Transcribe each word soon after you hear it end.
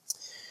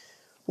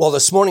Well,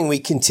 this morning we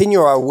continue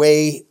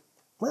the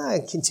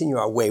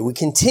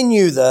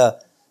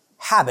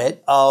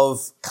habit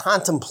of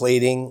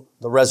contemplating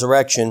the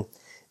resurrection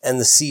and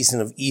the season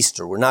of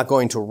Easter. We're not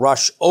going to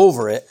rush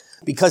over it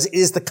because it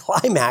is the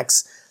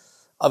climax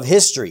of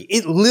history.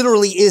 It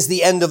literally is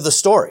the end of the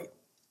story.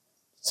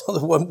 So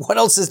what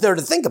else is there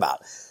to think about?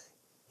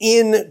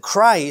 In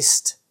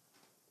Christ,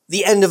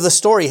 the end of the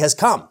story has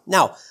come.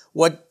 Now,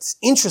 what's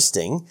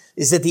interesting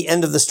is that the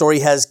end of the story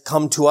has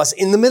come to us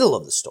in the middle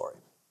of the story.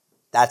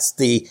 That's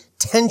the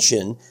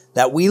tension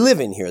that we live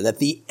in here, that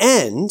the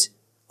end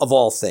of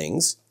all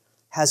things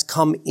has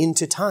come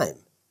into time.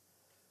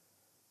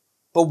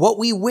 But what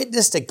we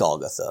witnessed at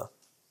Golgotha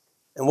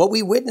and what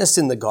we witnessed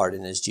in the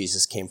garden as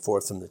Jesus came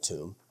forth from the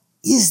tomb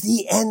is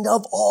the end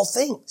of all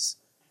things.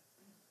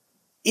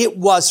 It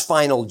was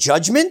final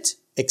judgment,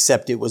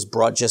 except it was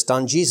brought just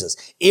on Jesus.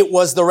 It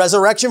was the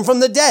resurrection from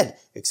the dead,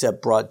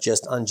 except brought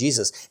just on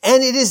Jesus.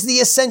 And it is the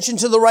ascension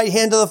to the right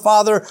hand of the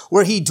Father,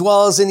 where he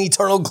dwells in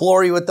eternal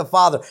glory with the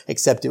Father,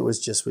 except it was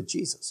just with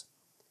Jesus.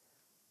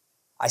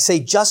 I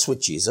say just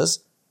with Jesus,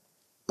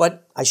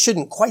 but I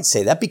shouldn't quite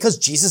say that because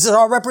Jesus is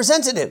our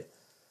representative.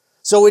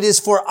 So it is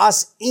for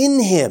us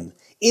in him.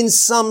 In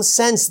some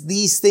sense,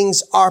 these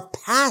things are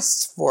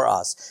past for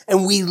us,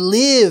 and we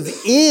live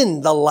in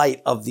the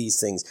light of these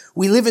things.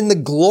 We live in the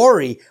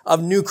glory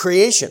of new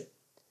creation.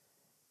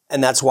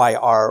 And that's why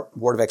our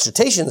word of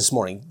exhortation this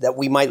morning, that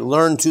we might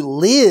learn to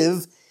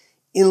live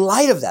in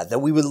light of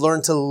that we would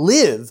learn to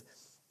live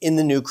in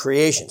the new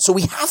creation. So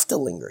we have to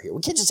linger here.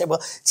 We can't just say, well,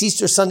 it's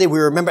Easter Sunday, we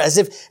remember, as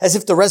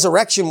if the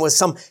resurrection was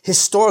some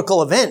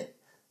historical event.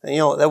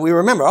 That we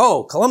remember,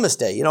 Columbus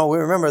Day, we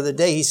remember the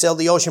day he sailed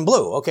the ocean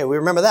blue. Okay, we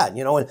remember that,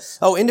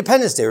 and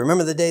Independence Day,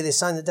 remember the day they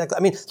signed the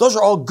Declaration. Those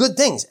are all good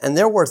things, and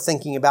they're worth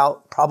thinking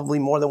about probably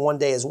more than one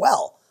day as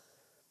well.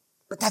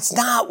 But that's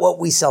not what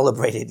we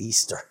celebrate at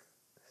Easter.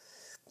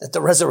 At the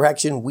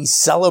resurrection, we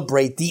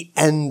celebrate the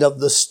end of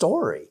the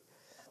story.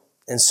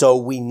 And so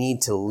we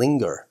need to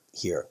linger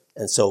here.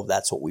 And so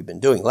that's what we've been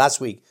doing. Last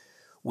week,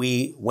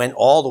 we went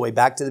all the way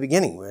back to the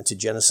beginning. We went to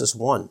Genesis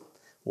 1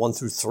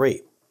 through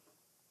 3.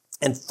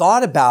 And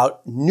thought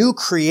about new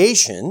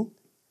creation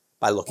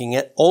by looking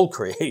at old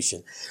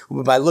creation,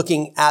 by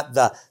looking at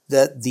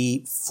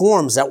the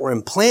forms that were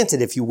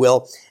implanted, if you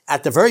will,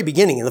 at the very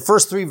beginning, in the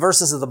first 3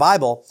 verses of the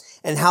Bible,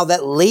 and how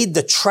that laid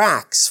the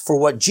tracks for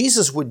what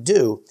Jesus would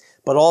do,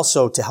 but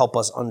also to help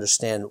us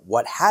understand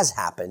what has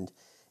happened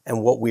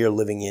and what we are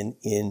living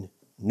in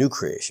new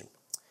creation.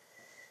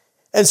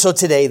 And so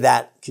today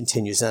that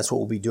continues, and that's what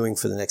we'll be doing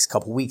for the next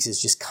couple weeks,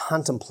 is just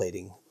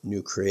contemplating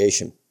new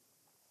creation.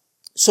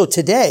 So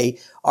today,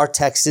 our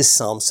text is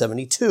Psalm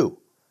 72.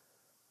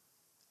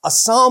 A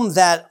psalm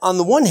that, on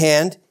the one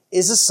hand,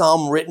 is a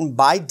psalm written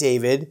by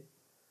David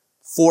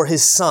for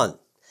his son.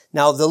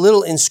 Now, the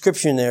little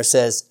inscription there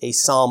says a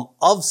psalm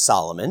of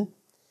Solomon,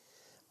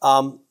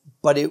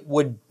 but it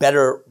would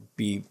better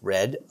be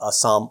read a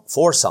psalm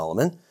for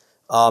Solomon.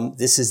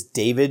 This is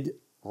David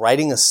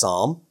writing a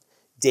psalm.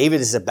 David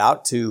is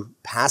about to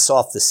pass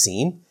off the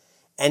scene,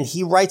 and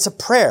he writes a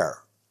prayer,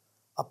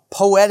 a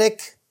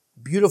poetic,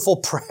 beautiful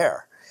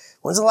prayer.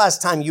 When's the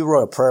last time you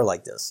wrote a prayer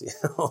like this?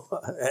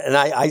 And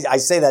I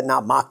say that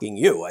not mocking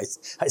you.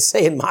 I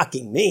say it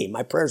mocking me.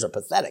 My prayers are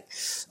pathetic.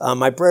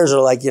 My prayers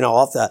are like,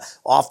 off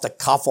the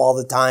cuff all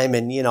the time.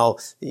 And,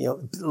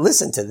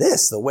 listen to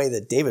this, the way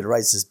that David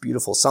writes this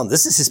beautiful psalm.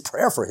 This is his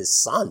prayer for his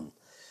son,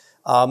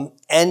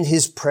 and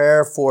his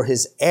prayer for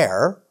his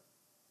heir,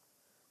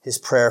 his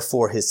prayer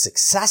for his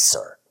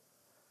successor,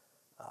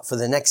 for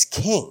the next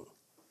king.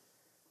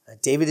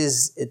 David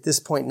is at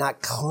this point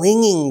not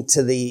clinging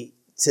to the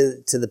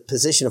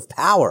position of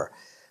power,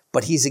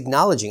 but he's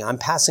acknowledging, I'm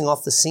passing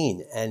off the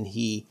scene, and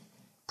he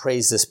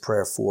prays this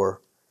prayer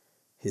for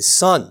his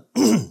son.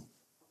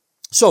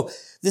 So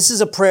this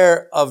is a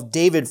prayer of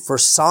David for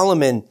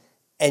Solomon,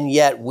 and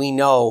yet we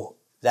know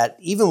that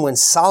even when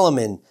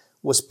Solomon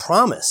was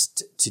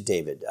promised to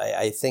David,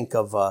 I think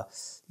of,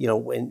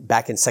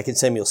 back in 2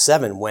 Samuel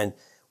 7,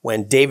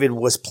 when David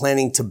was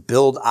planning to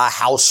build a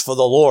house for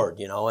the Lord,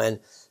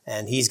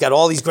 and he's got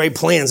all these great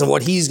plans of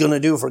what he's going to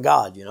do for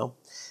God,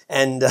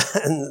 And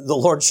the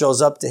Lord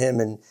shows up to him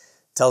and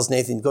tells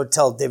Nathan, go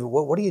tell David,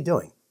 what are you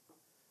doing?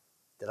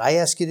 Did I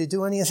ask you to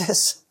do any of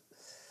this?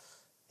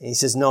 And he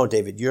says, no,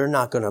 David, you're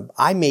not going to,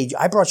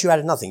 I brought you out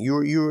of nothing.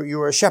 You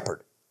were a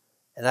shepherd,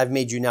 and I've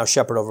made you now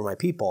shepherd over my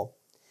people.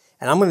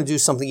 And I'm going to do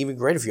something even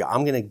greater for you.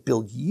 I'm going to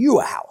build you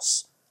a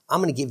house.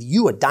 I'm going to give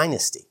you a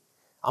dynasty.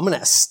 I'm going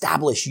to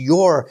establish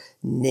your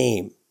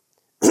name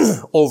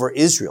over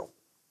Israel.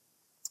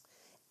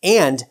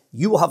 And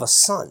you will have a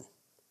son.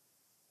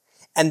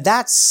 And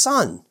that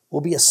son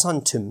will be a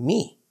son to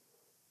me,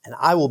 and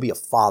I will be a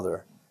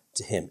father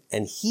to him,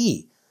 and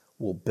he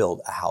will build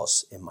a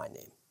house in my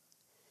name.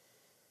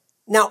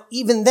 Now,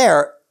 even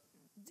there,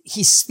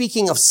 he's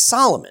speaking of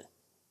Solomon,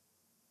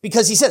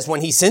 because he says,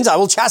 when he sins, I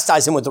will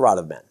chastise him with the rod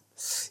of men.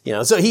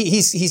 So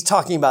he's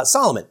talking about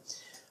Solomon.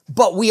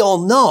 But we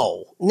all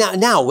know, now,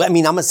 I'm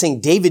not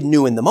saying David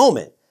knew in the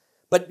moment,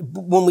 But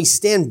when we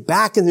stand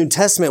back in the New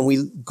Testament,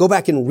 we go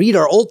back and read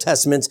our Old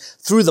Testaments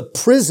through the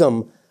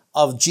prism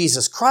of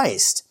Jesus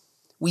Christ,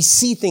 we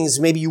see things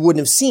maybe you wouldn't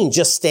have seen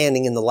just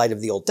standing in the light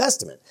of the Old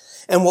Testament.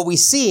 And what we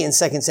see in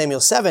 2 Samuel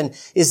 7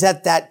 is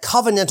that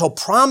covenantal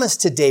promise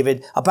to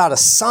David about a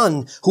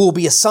son who will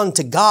be a son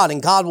to God,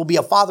 and God will be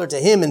a father to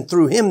him, and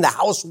through him the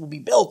house will be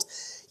built.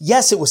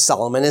 Yes, it was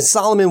Solomon, and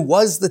Solomon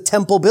was the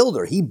temple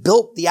builder. He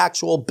built the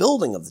actual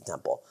building of the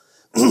temple.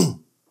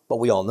 But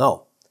we all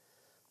know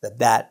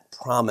that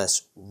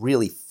promise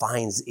really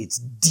finds its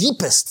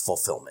deepest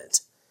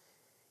fulfillment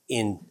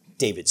in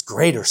David's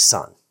greater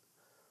son,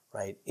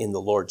 right? In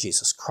the Lord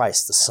Jesus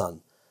Christ, the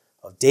Son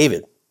of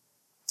David.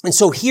 And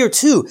so here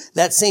too,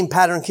 that same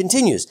pattern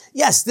continues.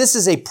 Yes, this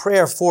is a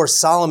prayer for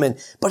Solomon,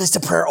 but it's a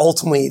prayer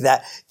ultimately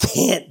that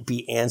can't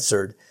be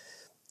answered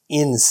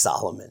in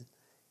Solomon.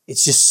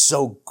 It's just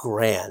so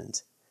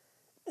grand.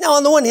 Now,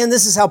 on the one hand,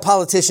 this is how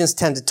politicians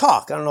tend to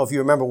talk. I don't know if you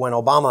remember when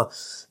Obama,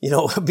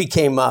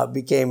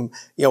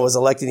 was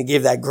elected. He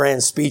gave that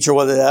grand speech, or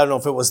whether, I don't know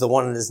if it was the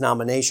one in his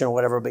nomination or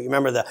whatever, but you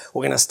remember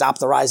we're going to stop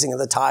the rising of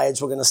the tides.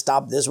 We're going to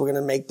stop this. We're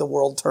going to make the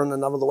world turn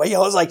another way.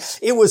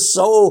 It was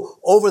so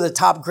over the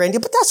top grand,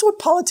 but that's what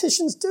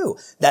politicians do.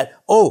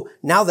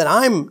 Now that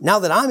I'm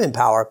in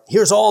power,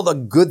 here's all the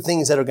good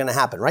things that are going to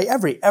happen, right?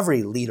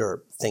 Every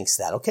leader thinks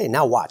that. Okay,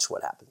 now watch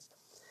what happens.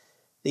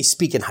 They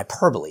speak in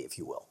hyperbole, if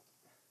you will.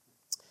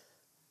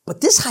 But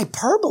this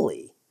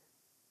hyperbole,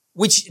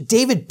 which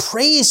David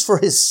prays for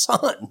his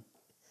son,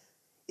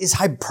 is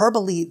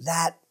hyperbole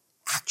that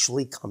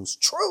actually comes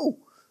true.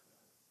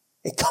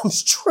 It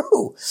comes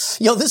true.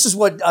 This is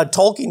what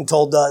Tolkien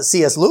told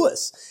C.S.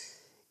 Lewis.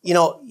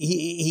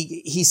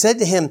 He said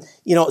to him,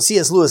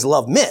 C.S. Lewis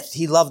loved myth.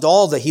 He loved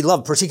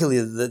particularly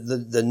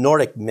the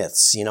Nordic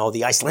myths,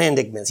 the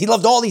Icelandic myths. He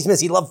loved all these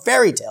myths. He loved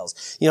fairy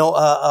tales.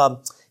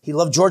 He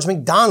loved George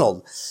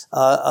MacDonald.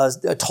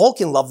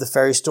 Tolkien loved the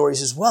fairy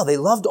stories as well. They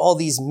loved all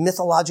these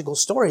mythological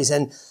stories.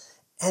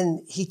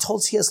 And he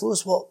told C.S.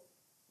 Lewis, well,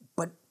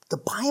 but the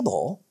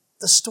Bible,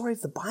 the story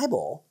of the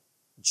Bible,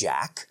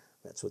 Jack,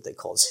 that's what they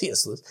called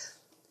C.S. Lewis,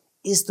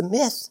 is the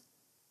myth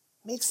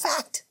made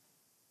fact.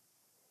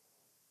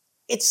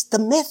 It's the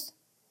myth.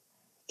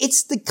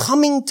 It's the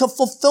coming to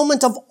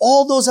fulfillment of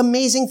all those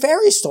amazing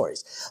fairy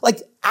stories,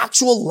 like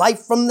actual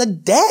life from the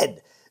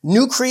dead.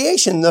 New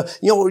creation,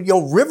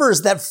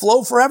 rivers that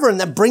flow forever and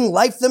that bring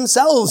life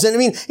themselves. And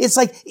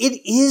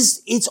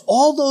it's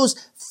all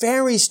those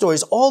fairy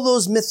stories, all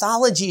those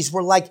mythologies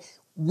were like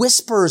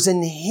whispers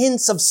and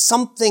hints of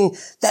something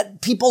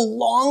that people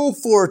long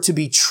for to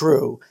be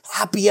true,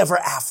 happy ever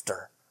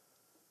after.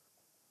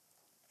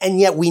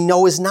 And yet we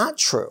know is not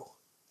true.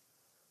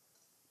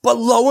 But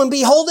lo and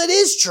behold, it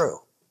is true.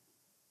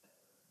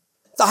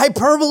 The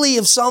hyperbole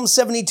of Psalm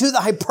 72,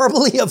 the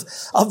hyperbole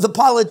of the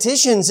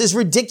politicians is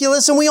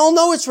ridiculous, and we all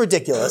know it's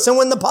ridiculous. And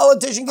when the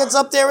politician gets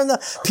up there and the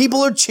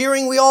people are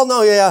cheering, we all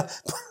know, yeah,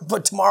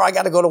 but tomorrow I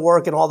got to go to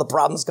work and all the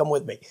problems come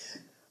with me.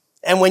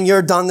 And when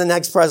you're done, the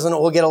next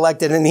president will get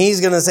elected and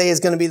he's going to say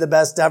it's going to be the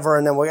best ever.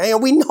 And then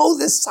we know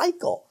this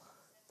cycle.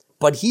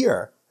 But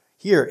here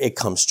it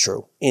comes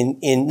true.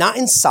 Not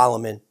in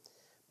Solomon,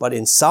 but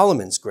in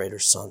Solomon's greater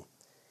son,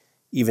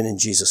 even in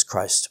Jesus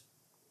Christ.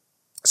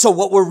 So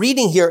what we're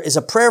reading here is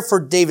a prayer for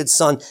David's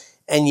son,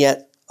 and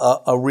yet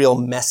a real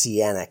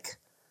messianic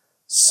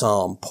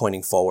psalm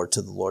pointing forward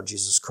to the Lord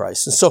Jesus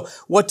Christ. And so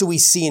what do we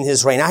see in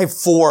his reign? I have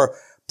 4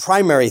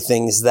 primary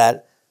things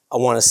that I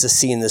want us to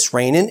see in this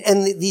reign,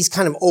 and these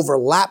kind of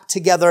overlap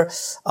together.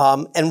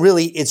 And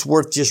really, it's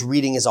worth just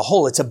reading as a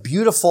whole. It's a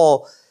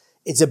beautiful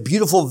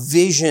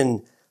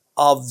vision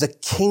of the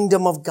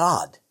kingdom of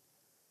God,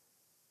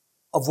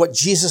 of what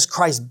Jesus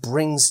Christ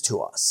brings to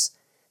us.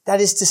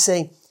 That is to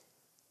say,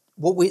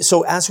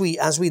 so as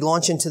we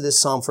launch into this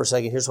psalm for a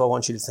second, here's what I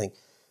want you to think.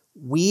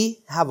 We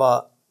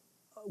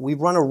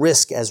run a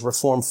risk as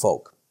Reformed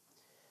folk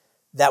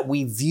that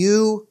we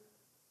view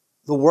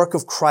the work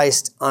of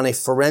Christ on a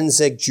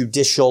forensic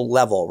judicial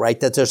level, right?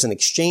 That there's an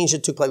exchange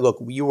that took place. Look,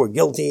 you were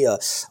guilty.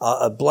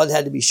 Blood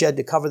had to be shed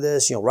to cover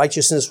this.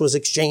 Righteousness was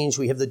exchanged.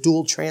 We have the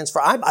dual transfer.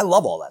 I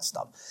love all that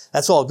stuff.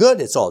 That's all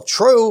good. It's all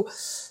true.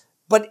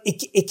 But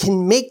it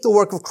can make the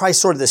work of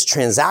Christ sort of this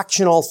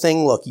transactional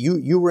thing. Look,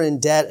 you were in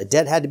debt. A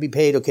debt had to be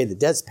paid. Okay, the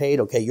debt's paid.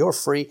 Okay, you're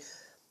free.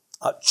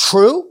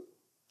 True,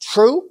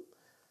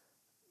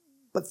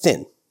 but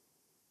thin.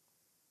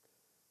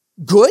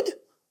 Good,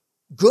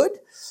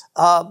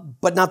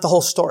 but not the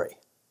whole story.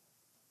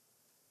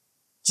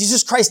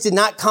 Jesus Christ did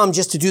not come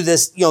just to do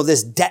this,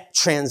 this debt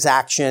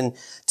transaction,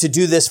 to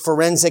do this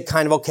forensic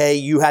kind of, okay,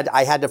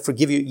 I had to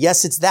forgive you.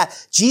 Yes, it's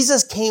that.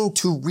 Jesus came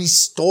to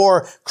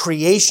restore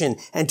creation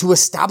and to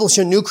establish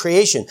a new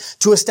creation,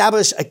 to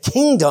establish a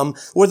kingdom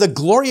where the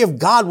glory of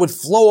God would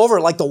flow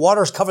over like the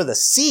waters cover the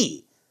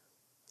sea.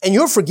 And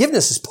your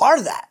forgiveness is part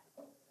of that,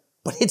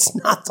 but it's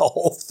not the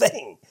whole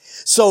thing.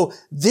 So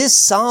this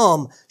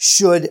psalm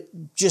should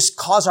just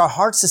cause our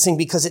hearts to sing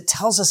because it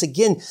tells us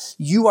again,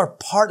 you are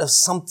part of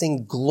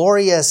something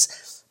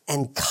glorious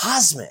and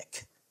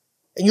cosmic.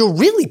 And you're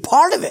really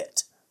part of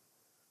it.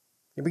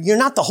 You're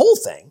not the whole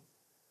thing,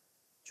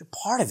 You're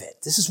part of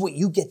it. This is what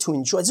you get to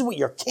enjoy. This is what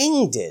your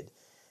king did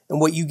and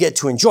what you get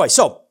to enjoy.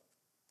 So,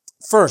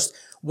 first,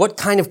 what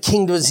kind of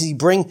king does he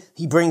bring?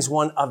 He brings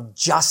one of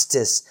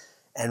justice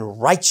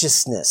and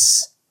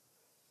righteousness.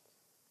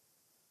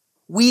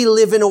 We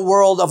live in a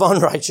world of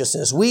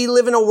unrighteousness. We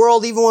live in a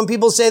world, even when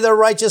people say they're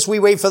righteous, we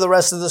wait for the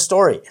rest of the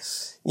story.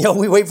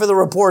 We wait for the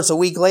reports a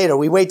week later.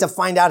 We wait to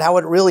find out how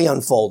it really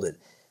unfolded.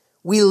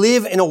 We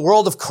live in a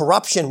world of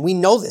corruption. We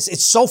know this.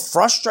 It's so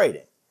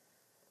frustrating,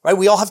 right?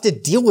 We all have to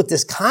deal with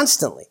this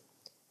constantly.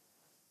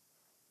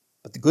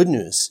 But the good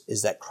news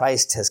is that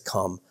Christ has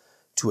come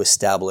to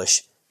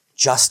establish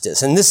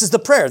justice. And this is the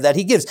prayer that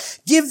he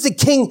gives. Give the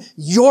king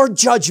your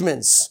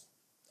judgments.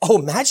 Oh,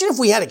 imagine if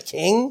we had a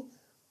king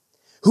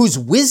whose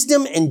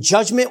wisdom and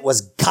judgment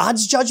was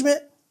God's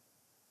judgment,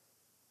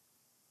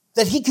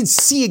 that he could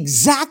see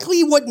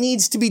exactly what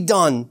needs to be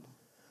done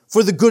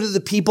for the good of the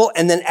people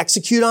and then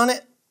execute on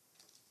it.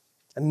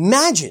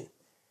 Imagine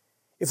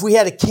if we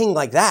had a king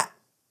like that.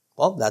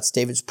 Well, that's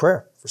David's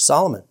prayer for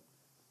Solomon.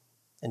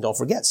 And don't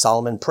forget,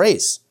 Solomon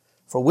prays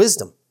for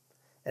wisdom,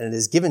 and it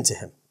is given to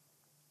him.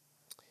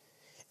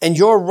 And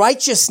your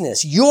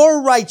righteousness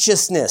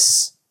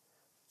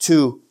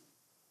to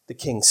the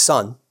king's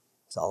son,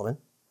 Solomon,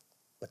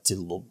 but to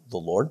the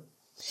Lord.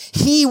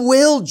 He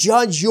will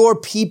judge your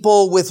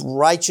people with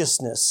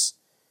righteousness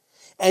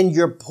and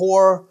your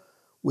poor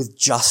with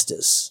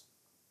justice.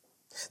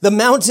 The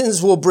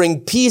mountains will bring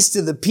peace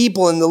to the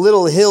people and the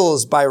little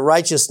hills by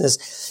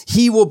righteousness.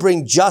 He will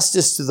bring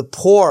justice to the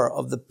poor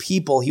of the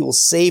people. He will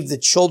save the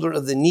children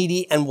of the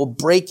needy and will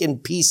break in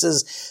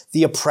pieces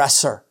the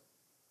oppressor.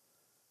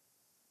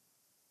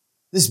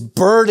 This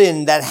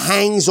burden that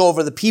hangs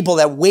over the people,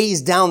 that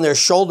weighs down their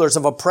shoulders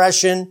of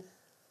oppression,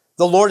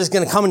 the Lord is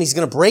going to come and he's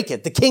going to break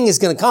it. The king is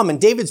going to come. And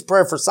David's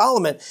prayer for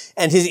Solomon,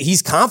 and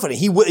he's confident.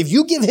 He will, if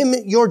you give him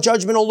your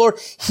judgment, O Lord,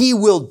 he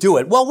will do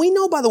it. Well, we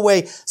know, by the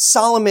way,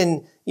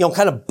 Solomon,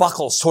 kind of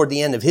buckles toward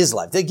the end of his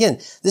life. Again,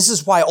 this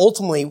is why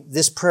ultimately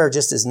this prayer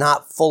just is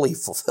not fully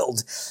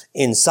fulfilled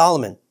in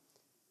Solomon.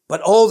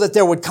 But oh, that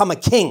there would come a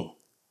king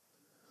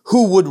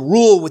who would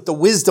rule with the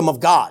wisdom of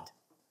God,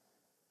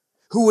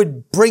 who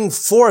would bring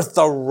forth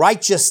the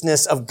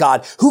righteousness of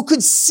God, who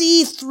could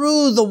see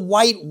through the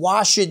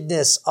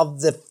whitewashedness of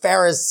the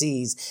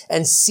Pharisees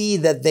and see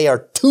that they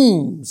are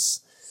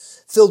tombs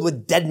filled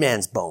with dead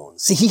man's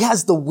bones. See, he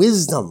has the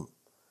wisdom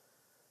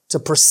to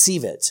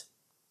perceive it.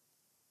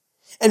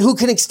 And who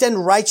can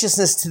extend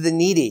righteousness to the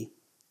needy,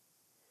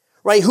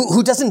 right?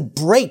 Who doesn't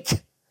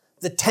break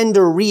the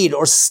tender reed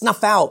or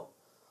snuff out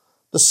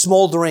the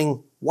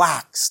smoldering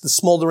wax, the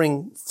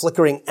smoldering,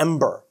 flickering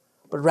ember,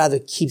 but rather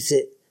keeps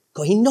it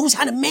going. He knows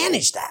how to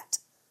manage that.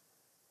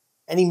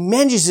 And he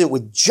manages it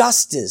with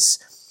justice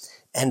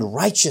and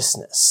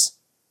righteousness.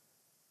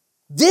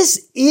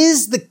 This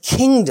is the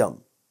kingdom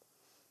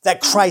that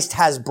Christ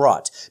has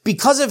brought.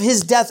 Because of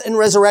his death and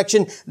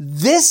resurrection,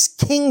 this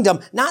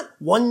kingdom, not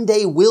one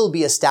day will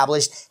be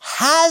established,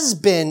 has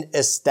been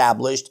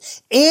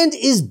established and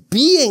is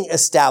being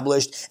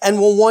established and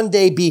will one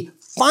day be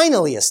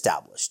finally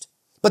established.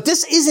 But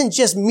this isn't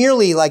just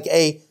merely like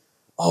a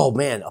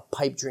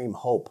pipe dream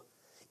hope.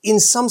 In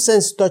some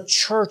sense, the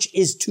church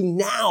is to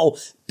now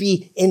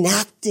be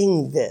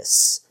enacting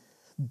this.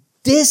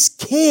 This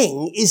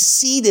king is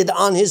seated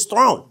on his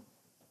throne.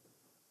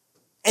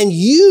 And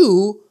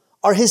you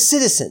are his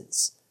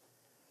citizens,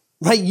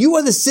 right? You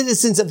are the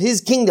citizens of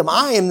his kingdom.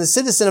 I am the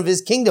citizen of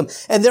his kingdom.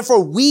 And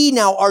therefore, we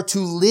now are to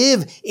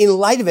live in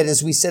light of it,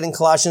 as we said in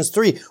Colossians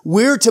 3.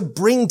 We're to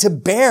bring to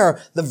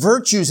bear the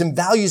virtues and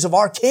values of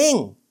our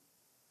king,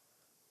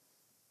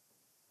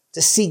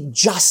 to seek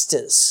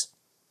justice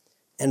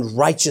and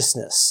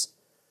righteousness,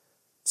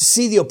 to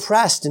see the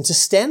oppressed and to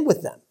stand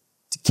with them,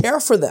 to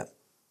care for them.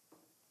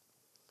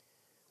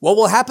 What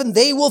will happen?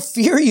 They will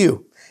fear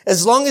you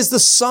as long as the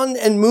sun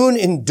and moon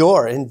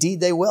endure.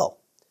 Indeed, they will.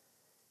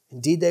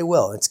 Indeed, they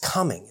will. It's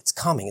coming. It's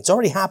coming. It's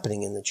already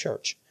happening in the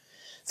church.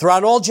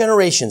 Throughout all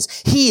generations,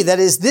 he, that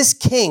is this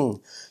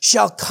king,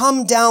 shall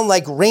come down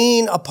like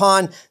rain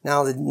upon,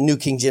 now the New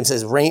King James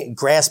says rain,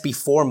 grass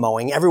before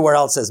mowing. Everywhere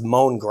else says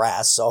mown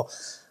grass. So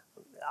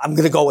I'm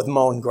going to go with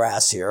mown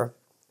grass here.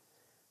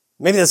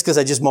 Maybe that's because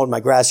I just mowed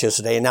my grass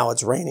yesterday and now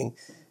it's raining.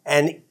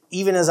 And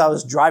even as I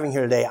was driving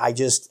here today, I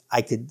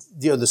could,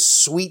 the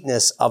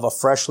sweetness of a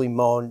freshly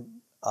mown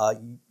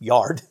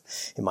yard,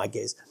 in my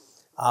case,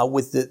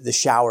 with the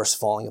showers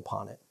falling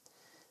upon it,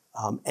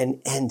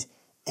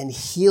 and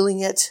healing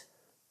it,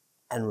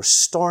 and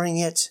restoring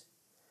it,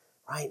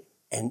 right,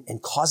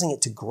 and causing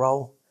it to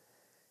grow.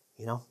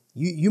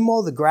 You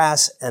mow the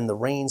grass, and the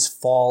rains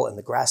fall, and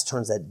the grass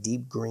turns that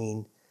deep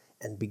green,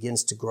 and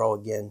begins to grow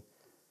again,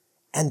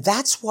 and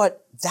that's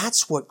what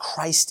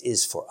Christ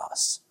is for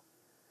us.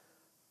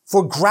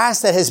 For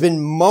grass that has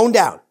been mown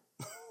down,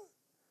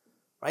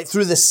 right,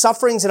 through the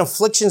sufferings and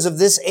afflictions of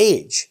this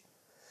age.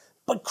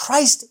 But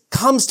Christ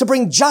comes to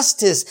bring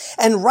justice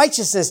and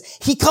righteousness.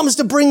 He comes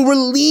to bring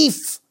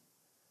relief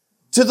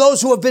to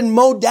those who have been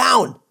mowed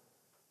down,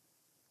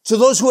 to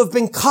those who have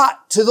been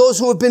cut, to those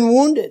who have been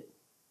wounded.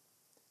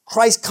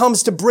 Christ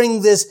comes to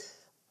bring this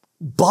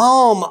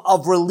balm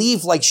of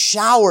relief like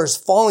showers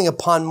falling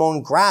upon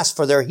mown grass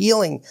for their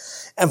healing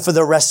and for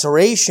their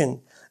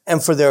restoration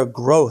and for their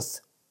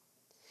growth.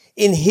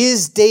 In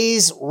his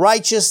days,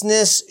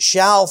 righteousness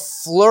shall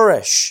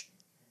flourish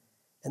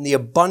and the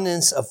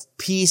abundance of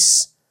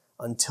peace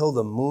until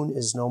the moon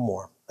is no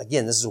more.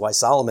 Again, this is why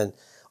Solomon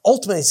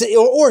ultimately said,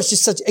 or it's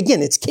just such,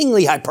 again, it's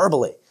kingly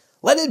hyperbole.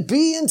 Let it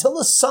be until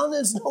the sun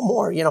is no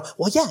more.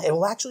 Well, yeah, it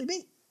will actually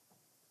be.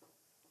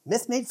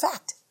 Myth made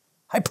fact.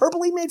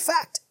 Hyperbole made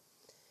fact.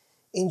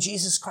 In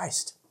Jesus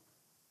Christ,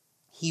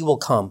 he will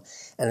come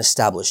and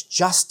establish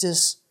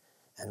justice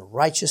and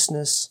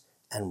righteousness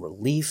and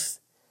relief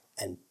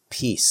and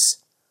peace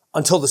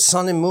until the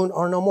sun and moon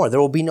are no more. There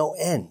will be no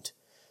end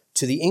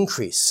to the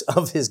increase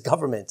of his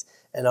government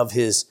and of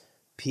his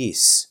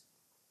peace.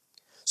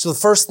 So the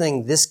first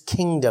thing this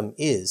kingdom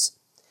is,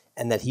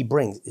 and that he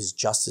brings, is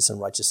justice and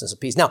righteousness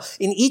and peace. Now,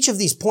 in each of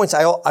these points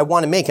I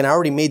want to make, and I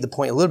already made the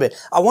point a little bit,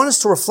 I want us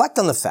to reflect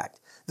on the fact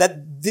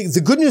that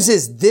the good news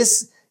is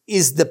this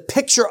is the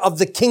picture of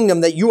the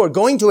kingdom that you are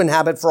going to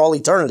inhabit for all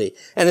eternity,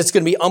 and it's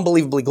going to be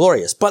unbelievably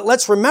glorious. But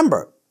let's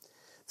remember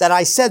that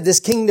I said this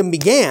kingdom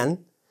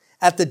began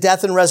at the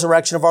death and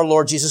resurrection of our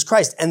Lord Jesus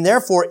Christ, and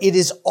therefore it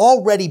is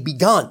already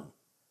begun.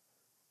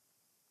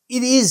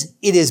 It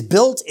is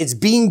built, it's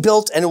being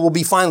built, and it will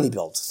be finally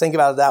built. Think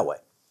about it that way.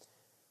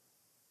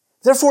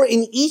 Therefore,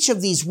 in each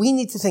of these, we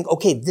need to think,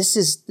 okay, this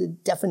is the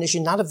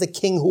definition not of the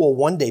king who will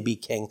one day be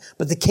king,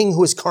 but the king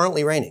who is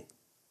currently reigning.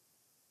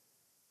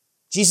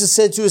 Jesus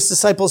said to his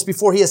disciples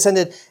before he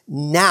ascended,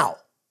 now,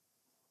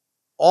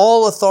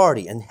 all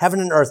authority in heaven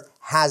and earth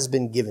has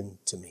been given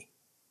to me.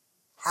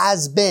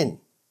 Has been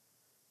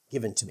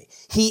given to me.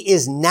 He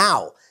is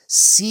now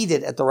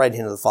seated at the right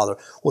hand of the Father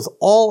with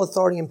all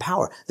authority and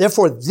power.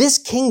 Therefore, this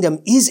kingdom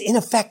is in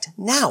effect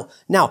now.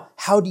 Now,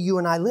 how do you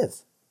and I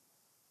live?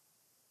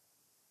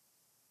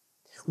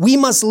 We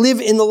must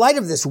live in the light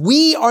of this.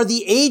 We are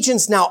the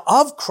agents now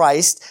of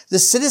Christ, the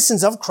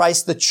citizens of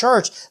Christ, the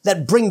church,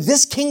 that bring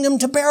this kingdom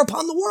to bear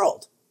upon the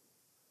world.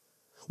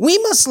 We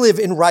must live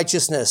in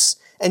righteousness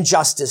and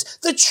justice.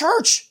 The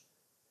church,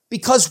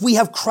 because we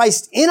have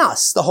Christ in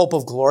us, the hope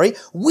of glory,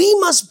 we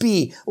must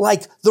be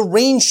like the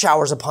rain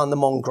showers upon the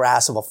mown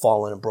grass of a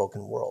fallen and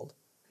broken world.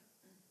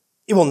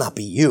 It will not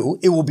be you.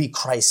 It will be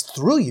Christ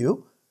through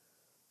you.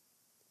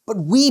 But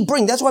we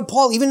bring, that's why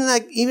Paul, even in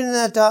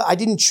that, I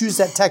didn't choose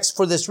that text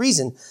for this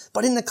reason,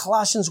 but in the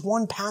Colossians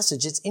 1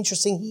 passage, it's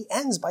interesting. He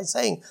ends by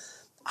saying,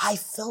 I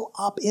fill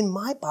up in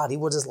my body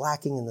what is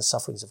lacking in the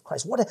sufferings of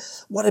Christ.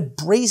 What a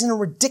brazen and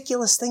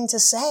ridiculous thing to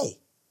say.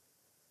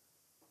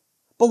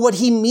 But what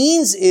he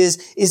means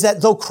is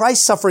that though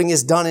Christ's suffering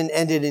is done and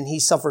ended and he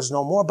suffers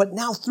no more, but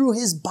now through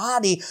his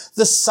body,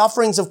 the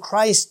sufferings of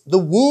Christ, the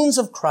wounds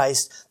of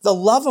Christ, the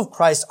love of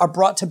Christ are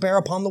brought to bear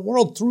upon the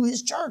world through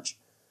his church.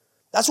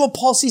 That's what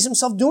Paul sees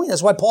himself doing.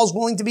 That's why Paul's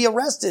willing to be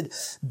arrested,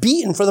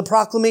 beaten for the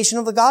proclamation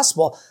of the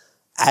gospel,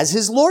 as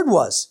his Lord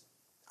was.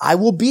 I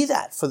will be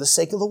that for the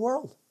sake of the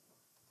world.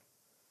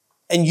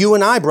 And you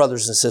and I,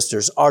 brothers and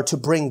sisters, are to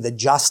bring the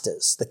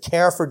justice, the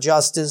care for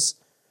justice,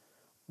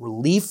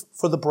 relief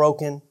for the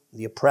broken,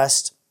 the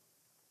oppressed,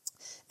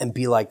 and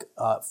be like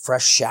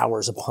fresh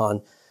showers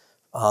upon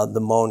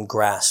the mown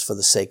grass for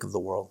the sake of the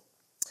world.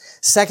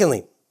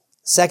 Secondly,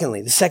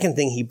 the second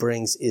thing he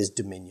brings is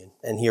dominion.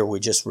 And here we're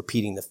just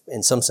repeating,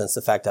 in some sense,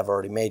 the fact I've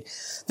already made.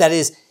 That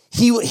is,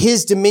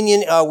 his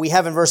dominion, we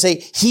have in verse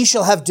 8, he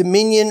shall have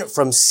dominion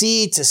from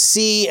sea to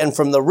sea and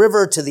from the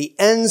river to the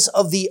ends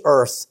of the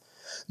earth.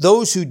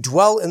 Those who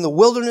dwell in the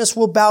wilderness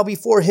will bow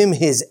before him.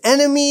 His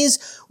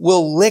enemies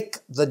will lick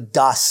the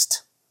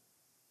dust.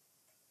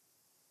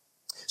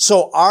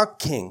 So our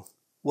king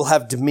will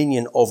have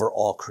dominion over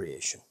all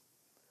creation.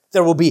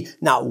 There will be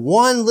not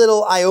one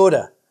little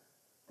iota,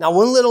 not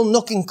one little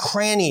nook and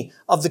cranny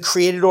of the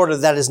created order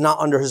that is not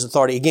under his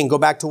authority. Again, go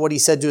back to what he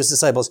said to his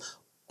disciples.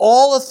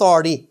 All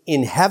authority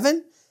in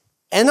heaven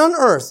and on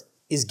earth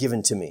is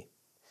given to me.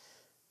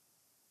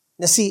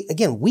 Now see,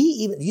 again,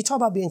 you talk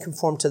about being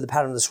conformed to the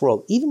pattern of this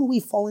world. Even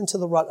we fall into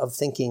the rut of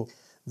thinking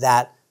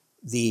that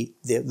the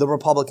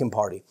Republican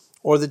Party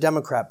or the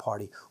Democrat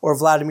Party or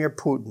Vladimir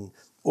Putin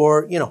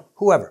or,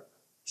 whoever,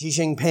 Xi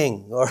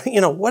Jinping or,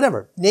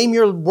 whatever, name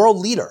your world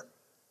leader,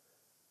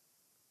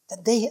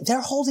 that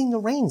they're holding the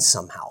reins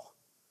somehow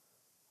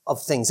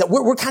of things, that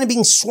we're kind of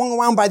being swung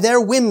around by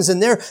their whims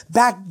and their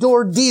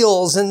backdoor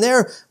deals and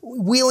their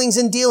wheelings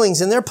and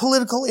dealings and their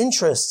political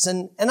interests.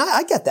 And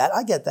I get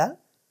that.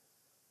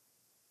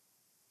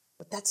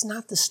 But that's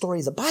not the story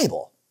of the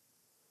Bible.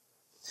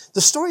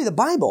 The story of the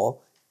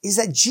Bible is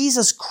that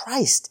Jesus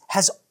Christ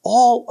has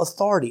all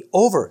authority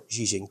over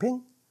Xi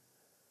Jinping,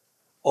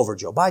 over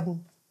Joe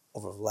Biden,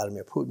 over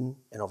Vladimir Putin,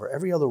 and over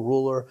every other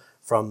ruler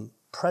from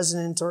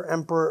president or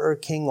emperor or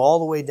king all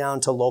the way down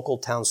to local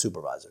town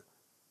supervisor.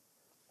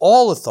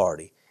 All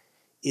authority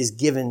is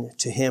given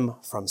to him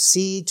from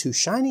sea to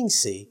shining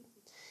sea.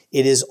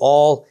 It is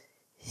all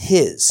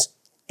his.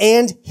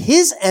 And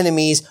his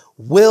enemies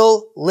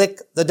will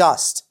lick the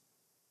dust.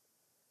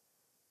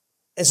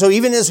 And so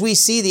even as we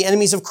see the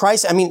enemies of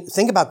Christ, I mean,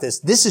 think about this.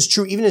 This is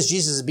true even as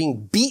Jesus is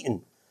being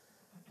beaten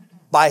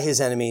by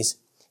his enemies.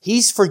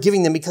 He's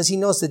forgiving them because he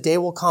knows the day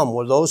will come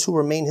where those who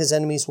remain his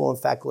enemies will in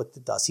fact lick the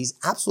dust. He's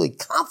absolutely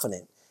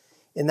confident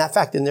in that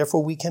fact, and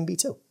therefore we can be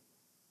too.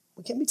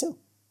 We can be too.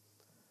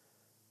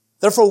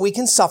 Therefore we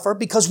can suffer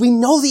because we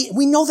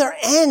know their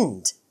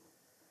end.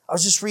 I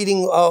was just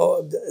reading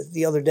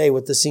the other day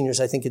with the seniors,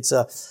 I think it's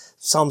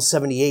Psalm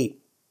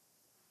 78,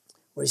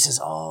 where he says,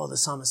 the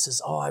psalmist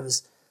says, I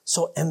was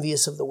so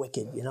envious of the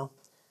wicked,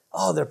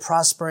 they're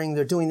prospering,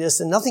 they're doing this,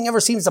 and nothing ever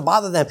seems to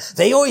bother them.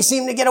 They always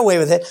seem to get away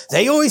with it.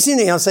 They always seem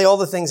to, say all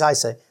the things I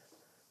say.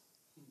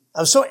 I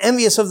was so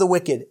envious of the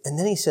wicked. And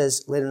then he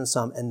says later in the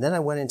psalm, and then I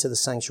went into the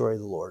sanctuary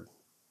of the Lord,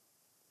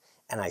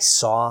 and I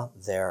saw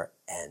their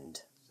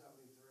end.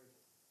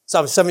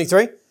 Psalm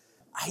 73?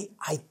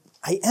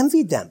 I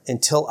envied them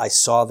until I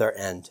saw their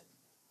end.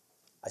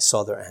 I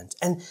saw their end.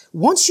 And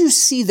once you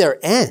see their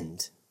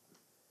end,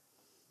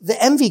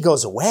 the envy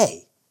goes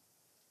away.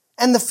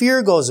 And the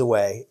fear goes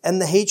away,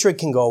 and the hatred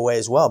can go away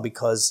as well,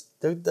 because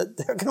they're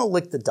going to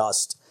lick the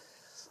dust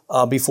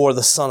before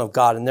the Son of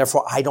God, and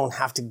therefore I don't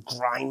have to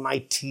grind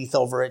my teeth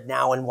over it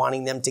now and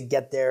wanting them to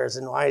get theirs,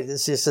 and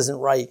this just isn't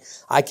right.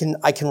 I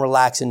can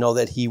relax and know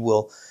that he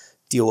will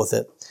deal with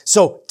it.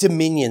 So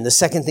dominion, the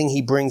second thing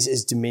he brings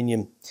is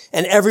dominion,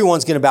 and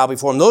everyone's going to bow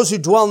before him. Those who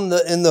dwell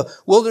in the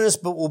wilderness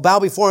but will bow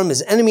before him.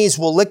 His enemies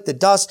will lick the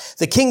dust.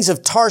 The kings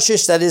of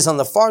Tarshish, that is on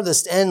the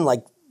farthest end,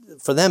 like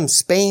for them,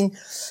 Spain,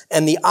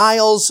 and the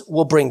isles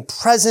will bring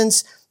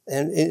presents.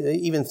 And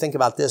even think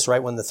about this,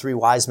 right? When the three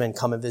wise men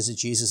come and visit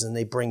Jesus and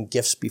they bring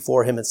gifts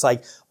before him, it's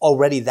like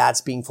already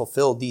that's being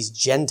fulfilled. These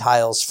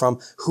Gentiles from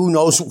who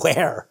knows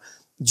where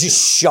just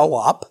show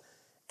up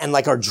and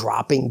like are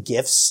dropping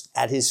gifts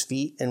at his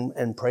feet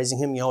and praising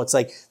him. It's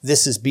like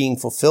this is being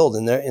fulfilled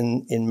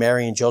in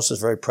Mary and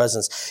Joseph's very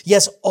presence.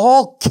 Yes,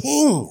 all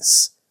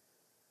kings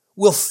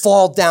will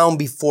fall down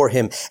before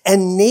him,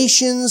 and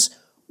nations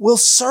will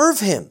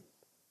serve him.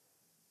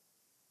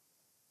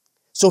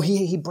 So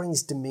he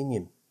brings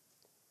dominion.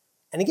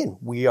 And again,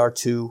 we are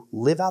to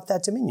live out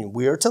that dominion.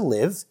 We are to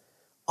live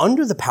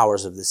under the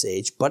powers of this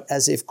age, but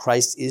as if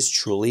Christ is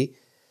truly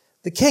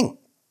the king.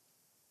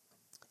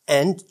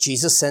 And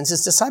Jesus sends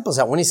his disciples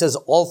out. When he says,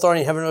 all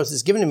authority in heaven and earth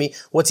is given to me,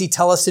 what's he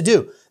tell us to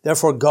do?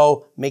 Therefore,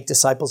 go make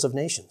disciples of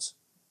nations.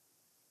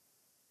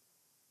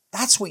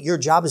 That's what your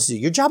job is to do.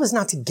 Your job is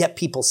not to get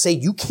people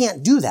saved. You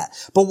can't do that.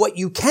 But what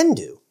you can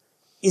do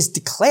is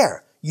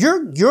declare.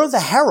 You're the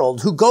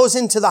herald who goes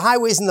into the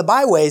highways and the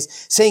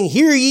byways saying,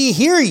 hear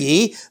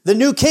ye, the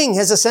new king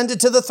has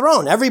ascended to the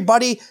throne.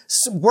 Everybody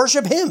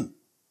worship him.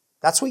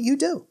 That's what you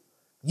do.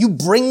 You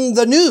bring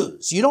the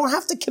news. You don't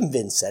have to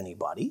convince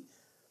anybody.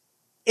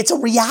 It's a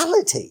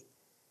reality.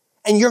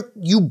 And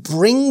you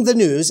bring the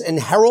news and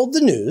herald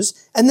the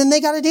news, and then they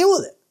got to deal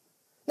with it.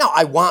 Now,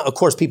 I want, of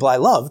course, people I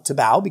love to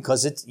bow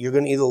because you're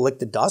going to either lick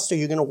the dust or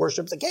you're going to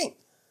worship the king.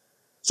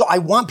 So I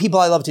want people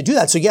I love to do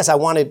that. So yes, I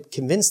want to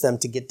convince them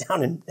to get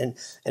down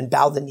and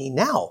bow the knee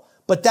now.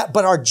 But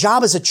our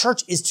job as a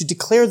church is to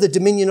declare the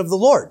dominion of the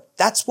Lord.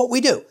 That's what we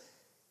do.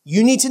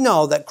 You need to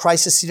know that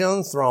Christ is seated on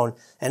the throne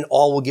and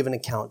all will give an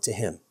account to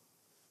him.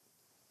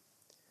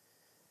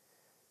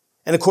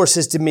 And of course,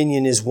 his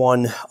dominion is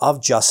one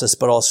of justice,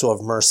 but also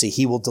of mercy.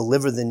 He will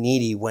deliver the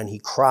needy when he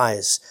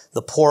cries,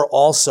 the poor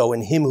also,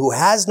 and him who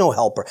has no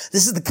helper.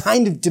 This is the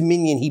kind of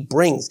dominion he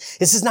brings.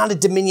 This is not a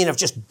dominion of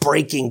just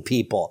breaking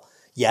people.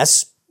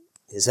 Yes,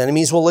 his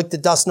enemies will lick the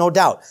dust, no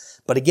doubt.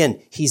 But again,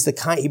 he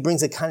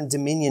brings a kind of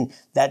dominion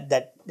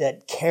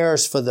that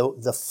cares for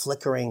the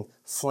flickering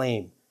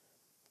flame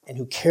and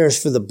who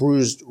cares for the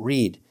bruised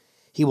reed.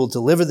 He will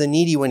deliver the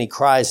needy when he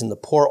cries, and the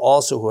poor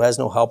also who has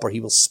no helper. He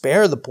will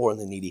spare the poor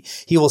and the needy.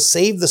 He will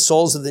save the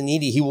souls of the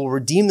needy. He will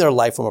redeem their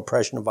life from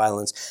oppression and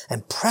violence.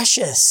 And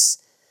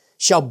precious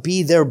shall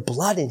be their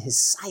blood in his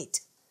sight.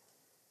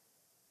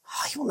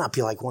 He will not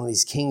be like one of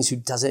these kings who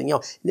doesn't,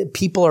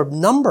 people are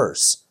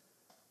numbers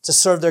to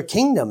serve their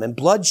kingdom, and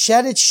blood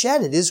shed, it's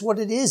shed. It is what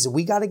it is.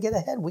 We got to get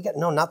ahead.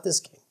 No, not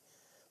this king.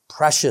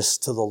 Precious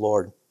to the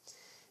Lord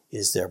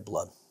is their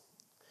blood.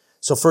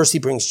 So first, he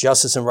brings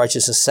justice and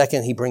righteousness.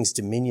 Second, he brings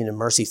dominion and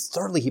mercy.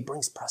 Thirdly, he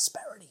brings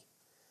prosperity.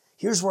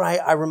 Here's where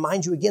I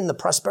remind you again, the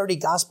prosperity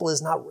gospel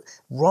is not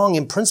wrong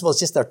in principle.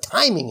 It's just their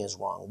timing is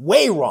wrong,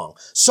 way wrong.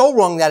 So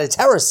wrong that it's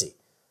heresy.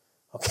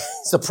 Okay,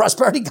 so the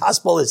prosperity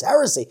gospel is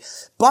heresy,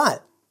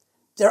 but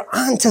they're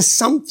onto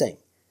something.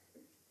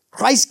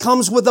 Christ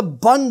comes with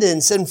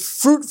abundance and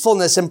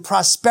fruitfulness and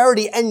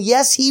prosperity. And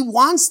yes, he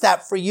wants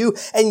that for you.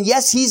 And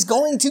yes, he's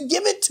going to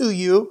give it to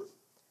you.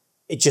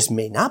 It just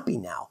may not be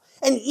now.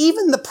 And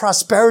even the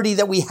prosperity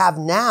that we have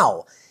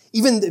now,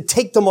 even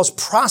take the most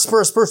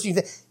prosperous person,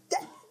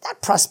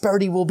 that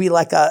prosperity will be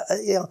like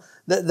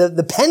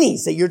the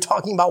pennies that you're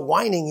talking about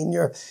whining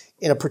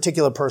in a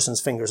particular person's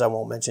fingers. I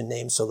won't mention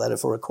names so that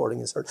if a recording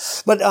is heard.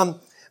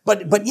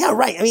 But yeah,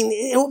 right. I mean,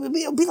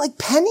 it'll be like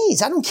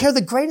pennies. I don't care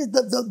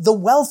the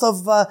wealth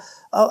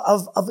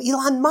of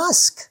Elon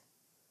Musk.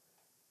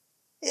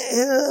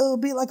 It'll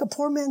be like a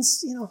poor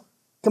man's,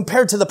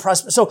 compared to the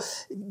prosperity. So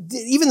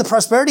even the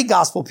prosperity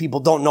gospel people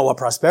don't know what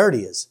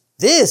prosperity is.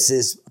 This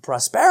is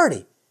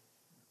prosperity.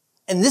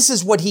 And this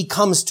is what he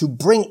comes to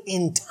bring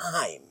in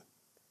time.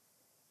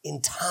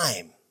 In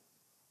time.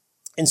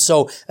 And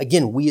so,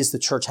 again, we as the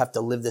church have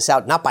to live this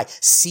out, not by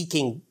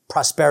seeking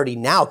prosperity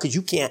now, because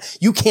you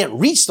can't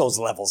reach those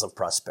levels of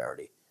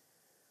prosperity.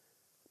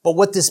 But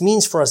what this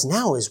means for us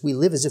now is we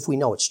live as if we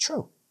know it's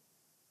true.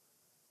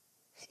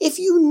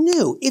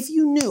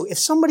 If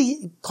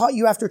somebody caught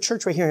you after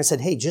church right here and said,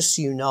 hey, just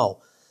so you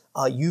know,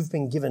 you've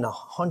been given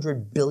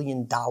 $100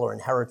 billion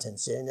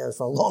inheritance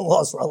from a long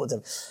lost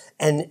relative,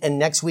 and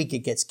next week it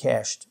gets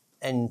cashed,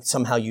 and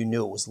somehow you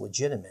knew it was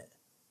legitimate.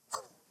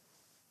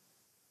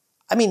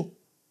 I mean,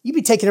 you'd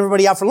be taking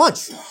everybody out for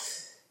lunch. You'd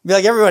be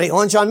like, everybody,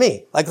 lunch on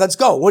me. Like, let's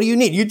go. What do you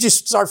need? You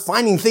just start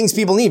finding things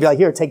people need. Be like,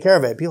 here, take care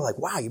of it. People are like,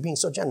 wow, you're being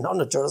so generous.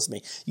 No, trust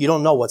me. You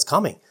don't know what's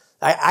coming.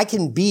 I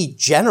can be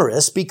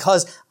generous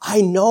because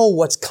I know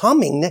what's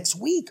coming next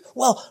week.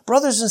 Well,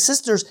 brothers and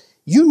sisters,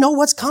 you know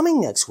what's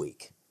coming next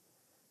week.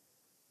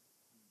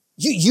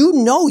 You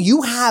know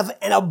you have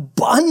an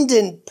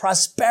abundant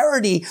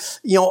prosperity,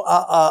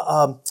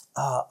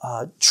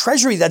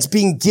 treasury that's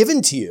being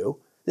given to you,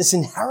 this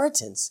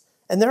inheritance.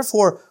 And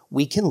therefore,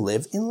 we can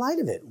live in light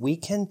of it. We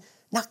can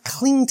not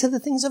cling to the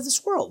things of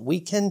this world. We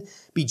can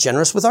be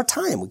generous with our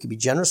time. We can be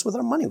generous with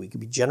our money. We can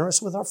be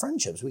generous with our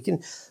friendships. We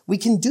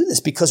can do this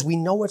because we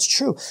know what's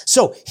true.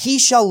 So he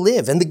shall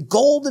live, and the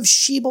gold of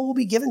Sheba will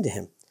be given to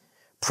him.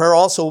 Prayer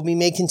also will be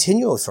made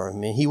continual for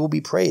him, and he will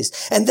be praised.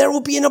 And there will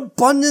be an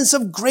abundance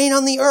of grain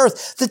on the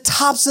earth. On the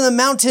tops of the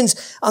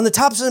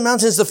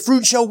mountains, the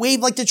fruit shall wave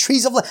like the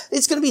trees of life.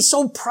 It's going to be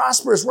so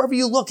prosperous. Wherever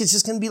you look, it's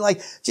just going to be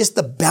like just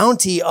the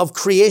bounty of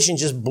creation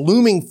just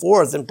blooming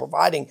forth and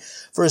providing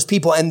for his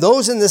people. And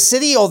those in the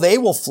city, they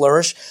will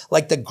flourish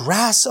like the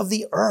grass of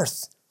the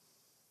earth.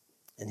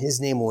 And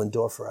his name will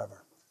endure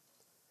forever.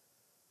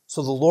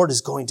 So the Lord is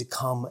going to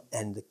come,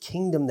 and the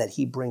kingdom that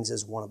he brings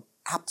is one of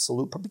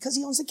absolute, because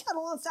he owns the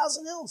cattle on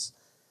 1,000 hills.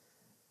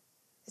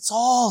 It's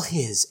all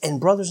his. And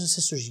brothers and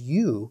sisters,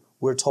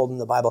 we're told in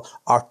the Bible,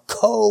 are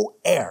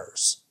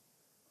co-heirs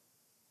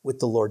with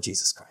the Lord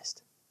Jesus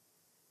Christ.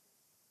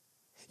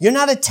 You're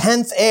not a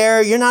 10th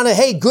heir. You're not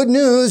hey, good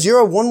news.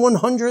 You're a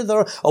 1/100th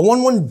or a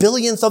 1/1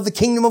 billionth of the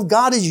kingdom of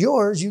God is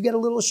yours. You get a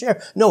little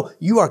share. No,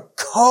 you are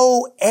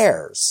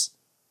co-heirs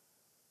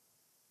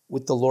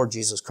with the Lord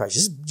Jesus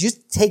Christ.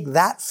 Just take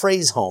that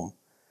phrase home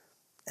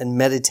and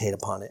meditate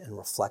upon it and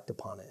reflect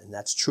upon it. And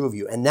that's true of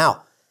you. And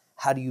now,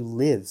 how do you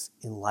live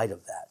in light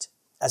of that?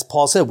 As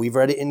Paul said, we've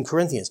read it in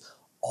Corinthians,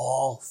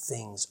 all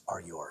things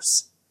are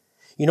yours.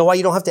 You know why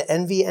you don't have to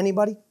envy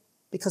anybody?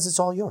 Because it's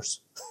all yours.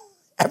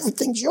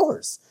 Everything's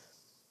yours.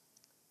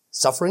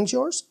 Suffering's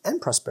yours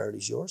and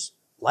prosperity's yours.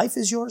 Life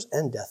is yours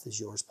and death is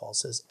yours, Paul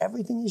says.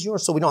 Everything is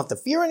yours. So we don't have to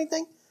fear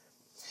anything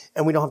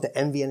and we don't have to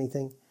envy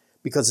anything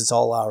because it's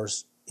all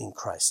ours in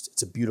Christ.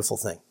 It's a beautiful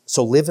thing.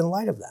 So live in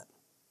light of that.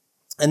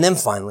 And then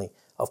finally,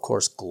 of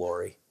course,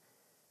 glory.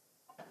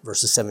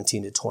 Verses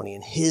 17 to 20.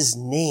 And his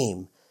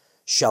name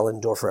shall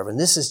endure forever. And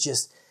this is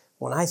just,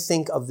 when I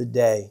think of the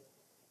day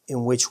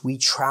in which we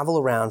travel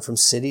around from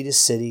city to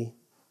city,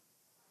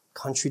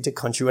 country to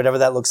country, whatever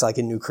that looks like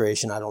in new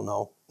creation, I don't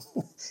know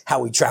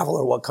how we travel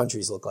or what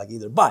countries look like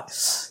either,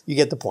 but you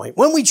get the point.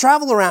 When we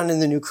travel around in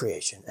the new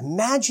creation,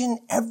 imagine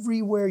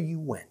everywhere you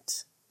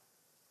went,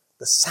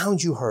 the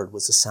sound you heard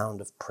was the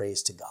sound of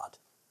praise to God.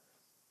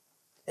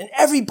 And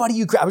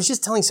everybody I was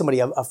just telling somebody,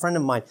 a friend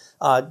of mine,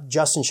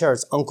 Justin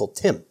Sherritt's uncle,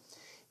 Tim,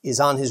 is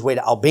on his way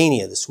to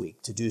Albania this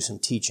week to do some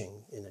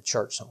teaching in a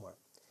church somewhere.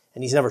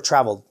 And he's never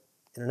traveled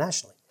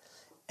internationally.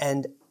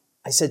 And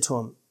I said to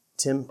him,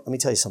 Tim, let me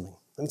tell you something.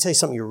 Let me tell you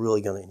something you're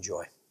really going to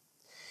enjoy.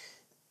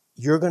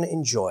 You're going to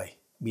enjoy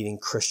meeting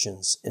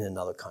Christians in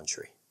another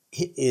country.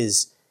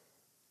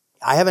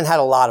 I haven't had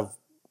a lot of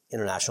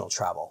international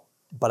travel,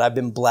 but I've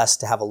been blessed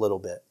to have a little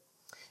bit.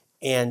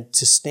 And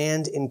to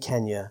stand in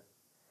Kenya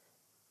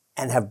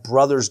and have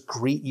brothers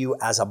greet you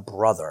as a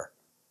brother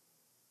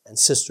and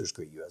sisters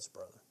greet you as a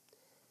brother.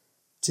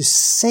 To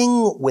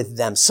sing with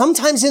them,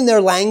 sometimes in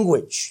their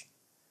language,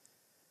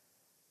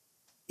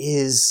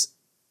 it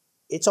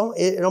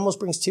almost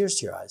brings tears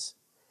to your eyes.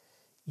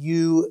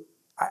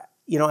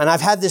 And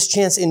I've had this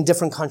chance in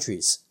different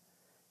countries.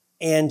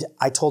 And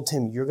I told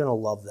Tim, you're going to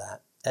love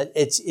that.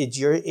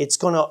 It's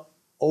going to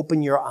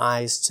open your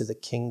eyes to the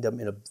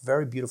kingdom in a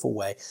very beautiful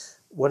way.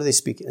 What do they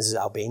speak? Is it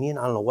Albanian?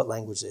 I don't know what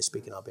language they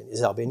speak in Albania. Is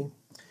it Albanian?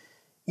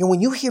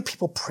 When you hear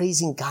people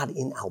praising God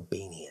in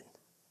Albanian,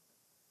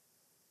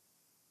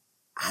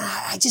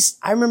 I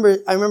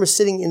remember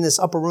sitting in this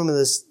upper room of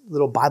this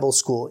little Bible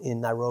school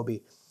in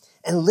Nairobi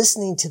and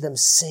listening to them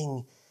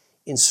sing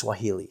in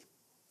Swahili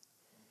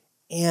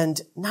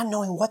and not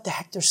knowing what the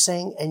heck they're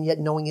saying and yet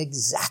knowing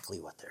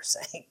exactly what they're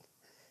saying.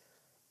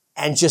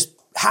 And just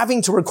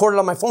having to record it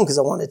on my phone because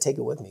I wanted to take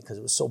it with me because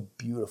it was so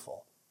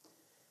beautiful.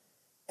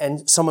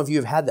 And some of you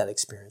have had that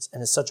experience,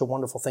 and it's such a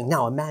wonderful thing.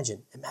 Now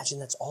imagine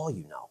that's all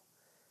you know.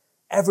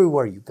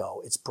 Everywhere you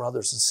go, it's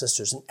brothers and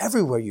sisters, and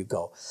everywhere you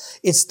go,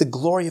 it's the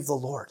glory of the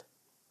Lord.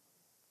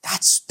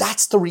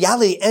 That's the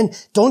reality. And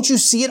don't you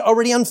see it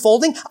already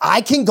unfolding?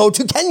 I can go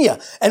to Kenya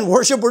and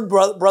worship with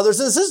brothers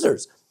and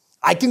sisters.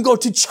 I can go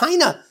to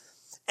China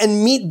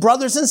and meet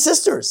brothers and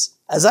sisters,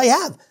 as I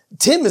have.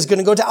 Tim is going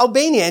to go to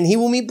Albania and he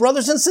will meet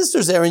brothers and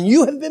sisters there. And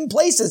you have been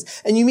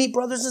places and you meet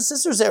brothers and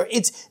sisters there.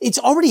 It's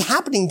already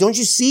happening. Don't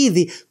you see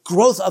the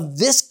growth of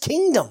this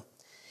kingdom?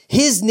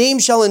 His name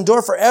shall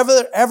endure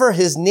forever, ever.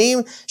 His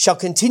name shall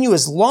continue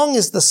as long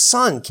as the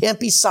sun.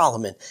 Can't be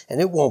Solomon, and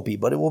it won't be,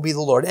 but it will be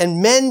the Lord.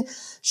 And men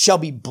shall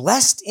be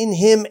blessed in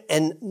him,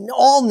 and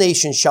all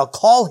nations shall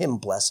call him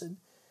blessed.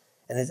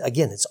 And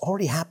again, it's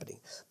already happening.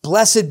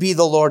 Blessed be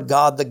the Lord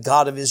God, the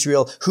God of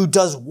Israel, who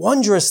does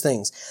wondrous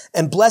things.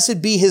 And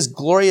blessed be his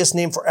glorious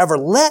name forever.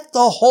 Let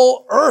the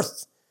whole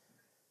earth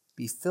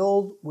be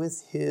filled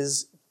with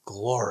his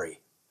glory.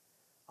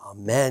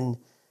 Amen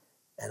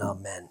and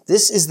amen.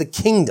 This is the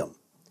kingdom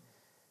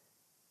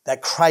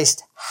that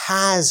Christ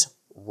has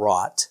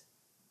wrought,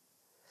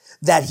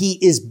 that he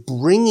is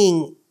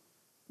bringing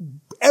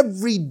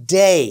every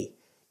day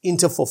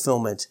into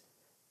fulfillment,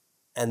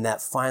 and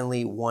that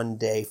finally one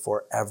day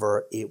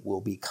forever it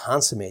will be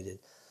consummated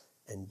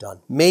and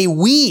done. May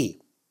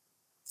we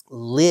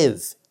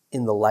live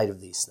in the light of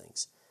these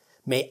things.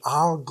 May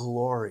our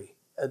glory,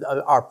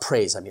 our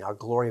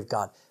glory of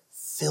God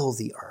fill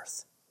the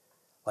earth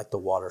like the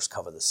waters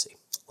cover the sea.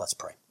 Let's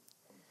pray.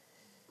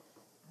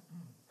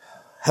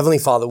 Heavenly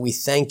Father, we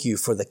thank you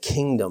for the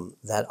kingdom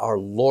that our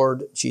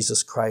Lord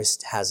Jesus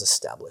Christ has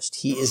established.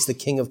 He is the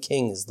King of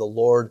Kings, the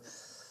Lord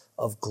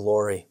of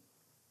glory.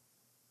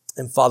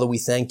 And Father, we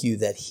thank you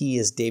that he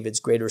is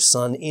David's greater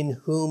son,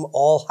 in whom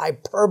all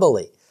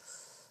hyperbole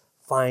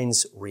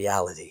finds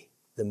reality,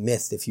 the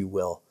myth, if you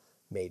will,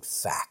 made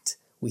fact.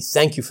 We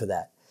thank you for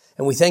that.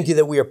 And we thank you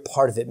that we are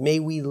part of it. May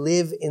we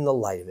live in the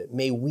light of it.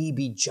 May we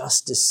be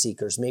justice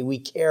seekers. May we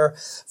care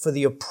for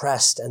the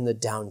oppressed and the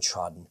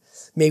downtrodden.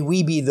 May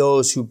we be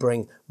those who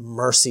bring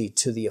mercy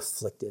to the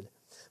afflicted.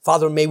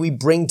 Father, may we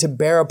bring to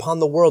bear upon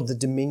the world the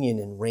dominion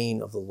and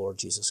reign of the Lord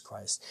Jesus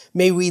Christ.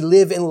 May we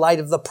live in light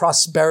of the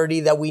prosperity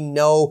that we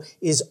know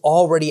is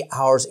already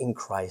ours in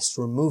Christ,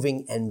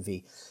 removing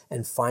envy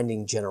and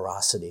finding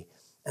generosity.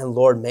 And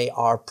Lord, may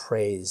our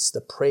praise,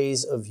 the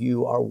praise of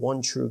you, our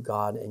one true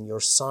God, and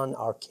your Son,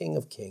 our King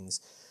of Kings,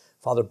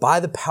 Father, by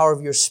the power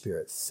of your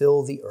Spirit,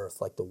 fill the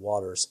earth like the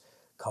waters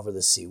cover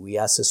the sea. We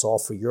ask this all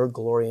for your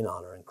glory and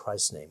honor in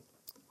Christ's name.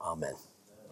 Amen.